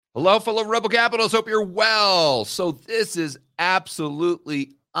Hello, fellow Rebel Capitals. Hope you're well. So this is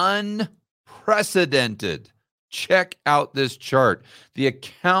absolutely unprecedented. Check out this chart. The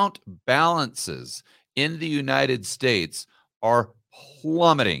account balances in the United States are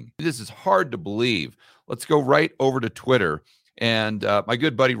plummeting. This is hard to believe. Let's go right over to Twitter. And my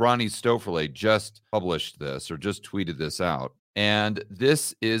good buddy Ronnie Stofferle just published this or just tweeted this out. And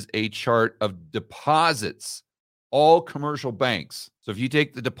this is a chart of deposits, all commercial banks. So if you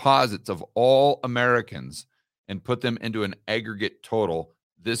take the deposits of all Americans and put them into an aggregate total,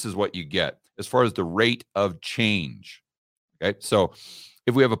 this is what you get as far as the rate of change. Okay, so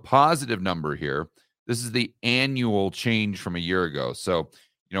if we have a positive number here, this is the annual change from a year ago. So,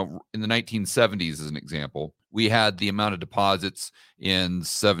 in the 1970s, as an example, we had the amount of deposits in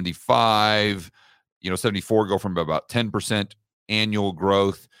 75, 74 go from about 10% annual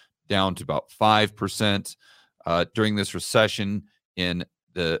growth down to about 5%. During this recession in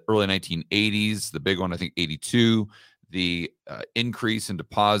the early 1980s, the big one, I think 82, the increase in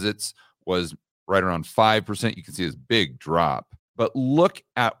deposits was right around 5%. You can see this big drop. But look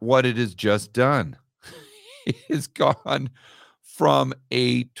at what it has just done. It has gone from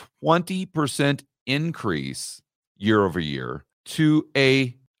a 20% increase year over year to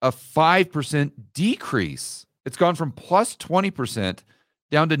a 5% decrease. It's gone from plus 20%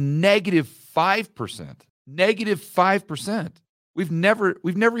 down to negative 5%. Negative 5%. We've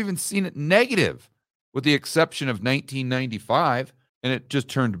never even seen it negative, with the exception of 1995, and it just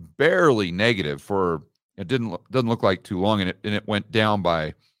turned barely negative for it doesn't look like too long, and it went down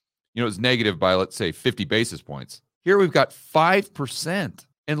by, it was negative by, let's say, 50 basis points. Here we've got 5%,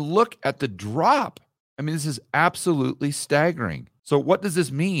 and look at the drop. I mean, this is absolutely staggering. So what does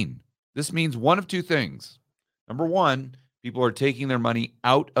this mean? This means one of two things. Number one, people are taking their money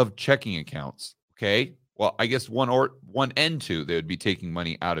out of checking accounts. Okay. Well, I guess one and two, they would be taking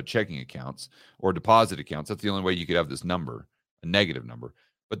money out of checking accounts or deposit accounts. That's the only way you could have this number, a negative number.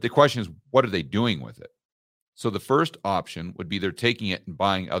 But the question is, what are they doing with it? So the first option would be they're taking it and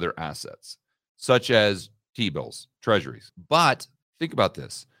buying other assets, such as T-bills, treasuries. But think about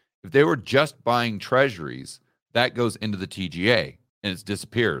this. If they were just buying treasuries, that goes into the TGA and it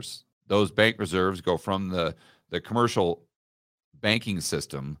disappears. Those bank reserves go from the commercial banking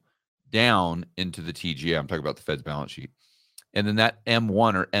system down into the TGA. I'm talking about the Fed's balance sheet. And then that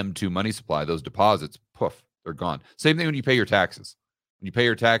M1 or M2 money supply, those deposits, poof, they're gone. Same thing when you pay your taxes. When you pay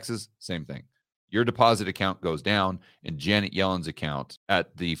your taxes, same thing. Your deposit account goes down, and Janet Yellen's account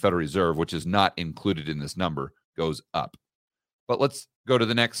at the Federal Reserve, which is not included in this number, goes up. But let's go to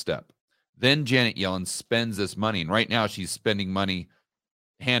the next step. Then Janet Yellen spends this money, and right now she's spending money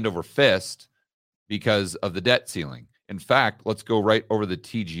hand over fist because of the debt ceiling. In fact, let's go right over the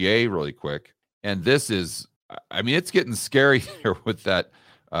TGA really quick. And this is, it's getting scary there with that,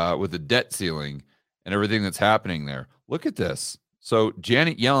 with the debt ceiling and everything that's happening there. Look at this. So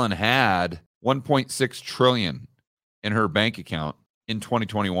Janet Yellen had 1.6 trillion in her bank account in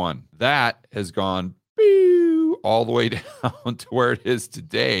 2021. That has gone all the way down to where it is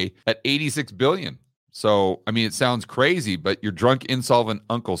today at 86 billion. So, it sounds crazy, but your drunk, insolvent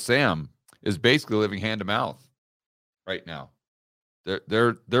Uncle Sam is basically living hand to mouth right now.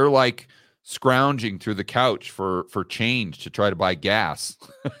 They're like scrounging through the couch for change to try to buy gas.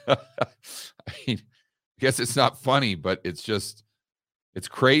 I guess it's not funny, but it's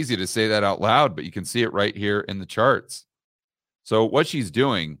crazy to say that out loud, but you can see it right here in the charts. So what she's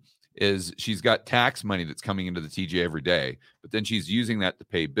doing is she's got tax money that's coming into the TGA every day, but then she's using that to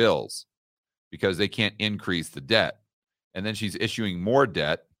pay bills because they can't increase the debt. And then she's issuing more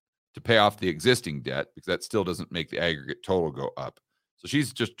debt to pay off the existing debt because that still doesn't make the aggregate total go up. So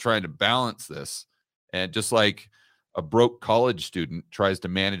she's just trying to balance this. And just like a broke college student tries to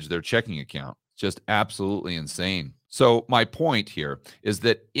manage their checking account, it's just absolutely insane. So my point here is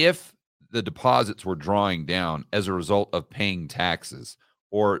that if the deposits were drawing down as a result of paying taxes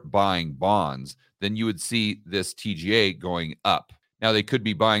or buying bonds, then you would see this TGA going up. Now, they could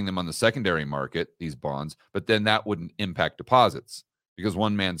be buying them on the secondary market, these bonds, but then that wouldn't impact deposits because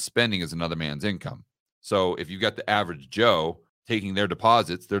one man's spending is another man's income. So if you've got the average Joe taking their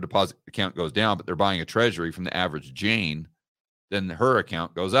deposits, their deposit account goes down, but they're buying a treasury from the average Jane, then her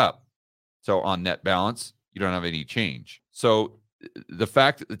account goes up. So on net balance, you don't have any change. So the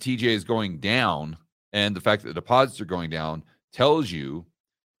fact that the TGA is going down and the fact that the deposits are going down tells you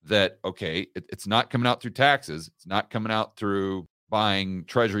that, okay, it's not coming out through taxes. It's not coming out through buying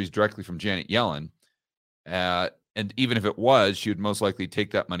treasuries directly from Janet Yellen. And even if it was, she would most likely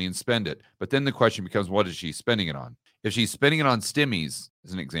take that money and spend it. But then the question becomes, what is she spending it on? If she's spending it on stimmies,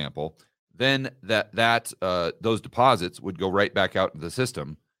 as an example, then those deposits would go right back out into the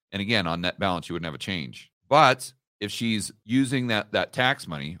system And again, on net balance, you wouldn't have a change. But if she's using that tax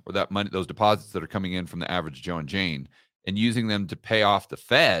money or that money, those deposits that are coming in from the average Joe and Jane, and using them to pay off the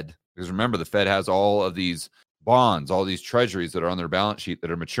Fed, because remember, the Fed has all of these bonds, all these treasuries that are on their balance sheet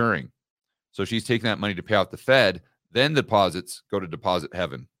that are maturing. So she's taking that money to pay off the Fed, then deposits go to deposit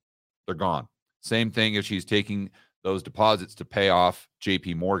heaven. They're gone. Same thing if she's taking those deposits to pay off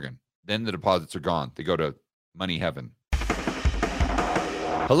JP Morgan. Then the deposits are gone. They go to money heaven.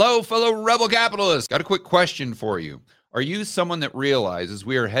 Hello, fellow rebel capitalists. Got a quick question for you. Are you someone that realizes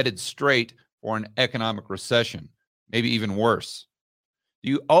we are headed straight for an economic recession, maybe even worse? Do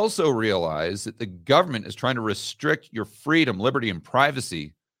you also realize that the government is trying to restrict your freedom, liberty, and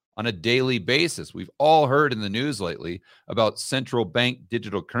privacy on a daily basis? We've all heard in the news lately about central bank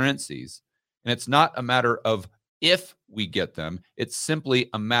digital currencies, and it's not a matter of if we get them, it's simply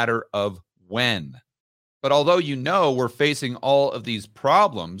a matter of when. But although you know we're facing all of these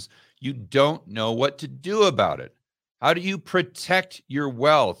problems, you don't know what to do about it. How do you protect your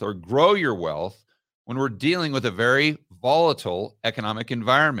wealth or grow your wealth when we're dealing with a very volatile economic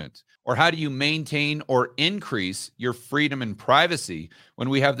environment? Or how do you maintain or increase your freedom and privacy when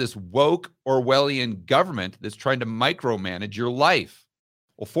we have this woke Orwellian government that's trying to micromanage your life?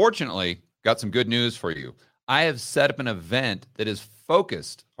 Well, fortunately, got some good news for you. I have set up an event that is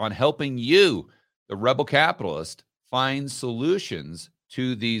focused on helping you, the rebel capitalist, find solutions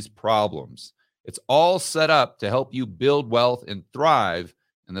to these problems. It's all set up to help you build wealth and thrive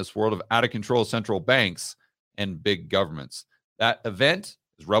in this world of out-of-control central banks and big governments. That event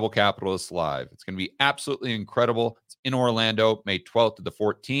is Rebel Capitalists Live. It's going to be absolutely incredible. It's in Orlando, May 12th to the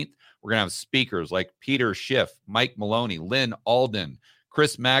 14th. We're going to have speakers like Peter Schiff, Mike Maloney, Lynn Alden,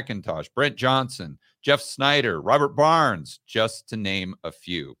 Chris McIntosh, Brent Johnson, Jeff Snyder, Robert Barnes, just to name a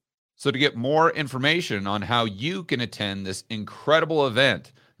few. So to get more information on how you can attend this incredible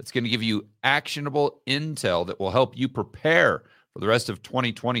event that's going to give you actionable intel that will help you prepare for the rest of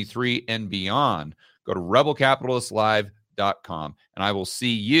 2023 and beyond, go to rebelcapitalistlive.com, and I will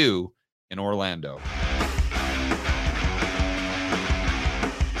see you in Orlando.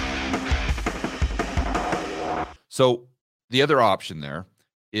 So the other option there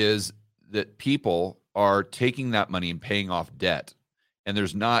is that people are taking that money and paying off debt, and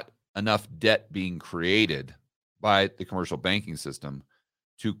there's not enough debt being created by the commercial banking system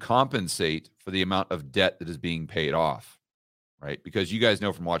to compensate for the amount of debt that is being paid off, right? Because you guys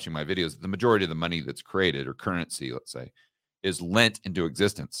know from watching my videos, the majority of the money that's created, or currency, let's say, is lent into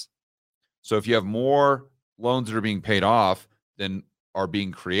existence. So if you have more loans that are being paid off than are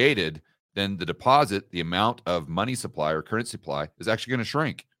being created, then the deposit, the amount of money supply or currency supply, is actually going to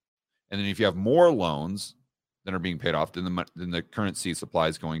shrink. And then if you have more loans than are being paid off, then the currency supply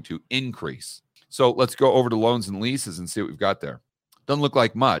is going to increase. So let's go over to loans and leases and see what we've got there. Doesn't look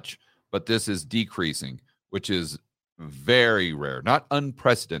like much, but this is decreasing, which is very rare. Not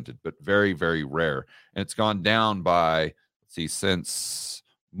unprecedented, but very, very rare. And it's gone down by, let's see, since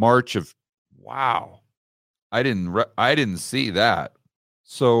March of, wow, I didn't see that.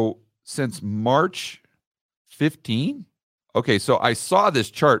 So since March 15? Okay, so I saw this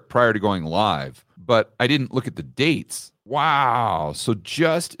chart prior to going live, but I didn't look at the dates. Wow. So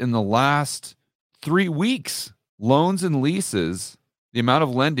just in the last 3 weeks, loans and leases, the amount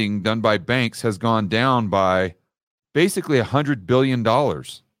of lending done by banks has gone down by basically $100 billion.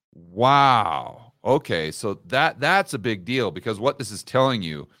 Wow. Okay, so that's a big deal, because what this is telling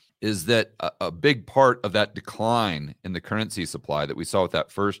you is that a big part of that decline in the currency supply that we saw with that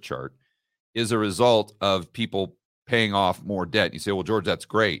first chart is a result of people paying off more debt. You say, well, George, that's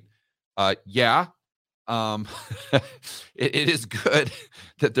great. Yeah, it is good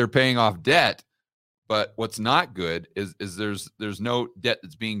that they're paying off debt, but what's not good is there's no debt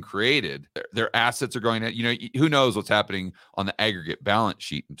that's being created. Their assets are going to, who knows what's happening on the aggregate balance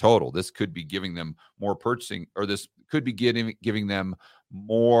sheet in total. This could be giving them more purchasing, or this could be giving them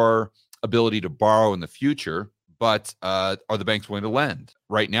more ability to borrow in the future. But are the banks willing to lend?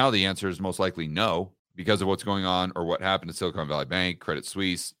 Right now, the answer is most likely no, because of what's going on or what happened to Silicon Valley Bank, Credit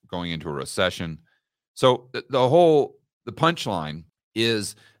Suisse going into a recession. So the punchline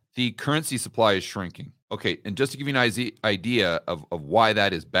is the currency supply is shrinking. Okay, and just to give you an idea of why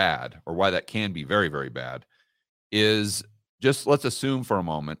that is bad, or why that can be very, very bad, is just let's assume for a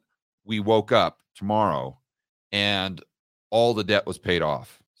moment we woke up tomorrow and all the debt was paid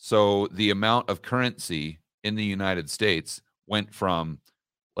off. So the amount of currency in the United States went from,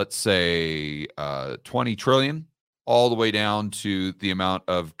 let's say, 20 trillion all the way down to the amount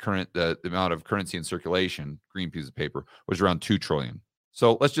of the amount of currency in circulation, green piece of paper, was around 2 trillion.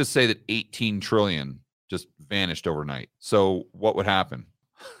 So let's just say that 18 trillion just vanished overnight. So what would happen?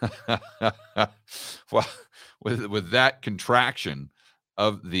 Well, with that contraction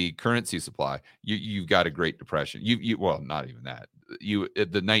of the currency supply, you've got a Great Depression. Well, not even that. The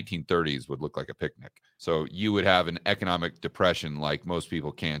 1930s would look like a picnic. So you would have an economic depression like most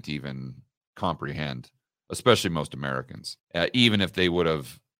people can't even comprehend, especially most Americans. Even if they would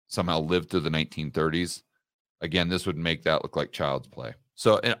have somehow lived through the 1930s, again, this would make that look like child's play.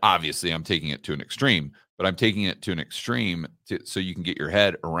 So, and obviously, I'm taking it to an extreme, but I'm taking it to an extreme so you can get your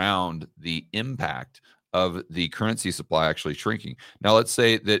head around the impact of the currency supply actually shrinking. Now, let's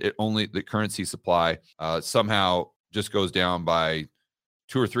say that the currency supply somehow just goes down by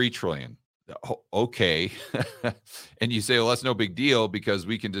 2 or 3 trillion. Okay, and you say, well, that's no big deal because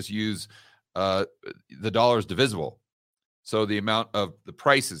we can just use the dollar's divisible, so the amount of the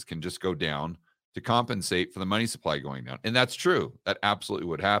prices can just go down to compensate for the money supply going down. And that's true. That absolutely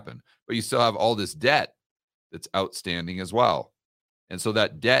would happen. But you still have all this debt that's outstanding as well. And so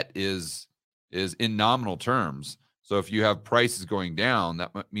that debt is in nominal terms. So if you have prices going down,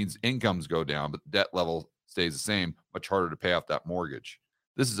 that means incomes go down, but the debt level stays the same, much harder to pay off that mortgage.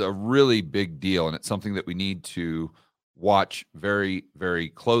 This is a really big deal, and it's something that we need to watch very, very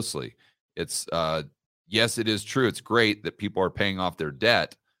closely. It's yes, it is true. It's great that people are paying off their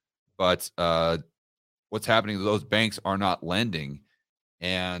debt, but what's happening to those banks are not lending.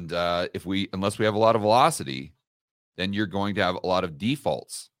 And unless we have a lot of velocity, then you're going to have a lot of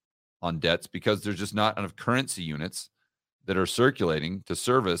defaults on debts because there's just not enough currency units that are circulating to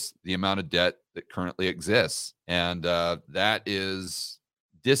service the amount of debt that currently exists. And that is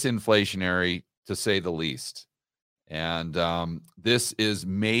disinflationary, to say the least. And this is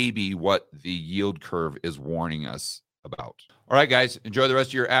maybe what the yield curve is warning us about. All right, guys, enjoy the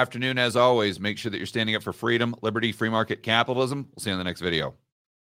rest of your afternoon. As always, make sure that you're standing up for freedom, liberty, free market capitalism. We'll see you in the next video.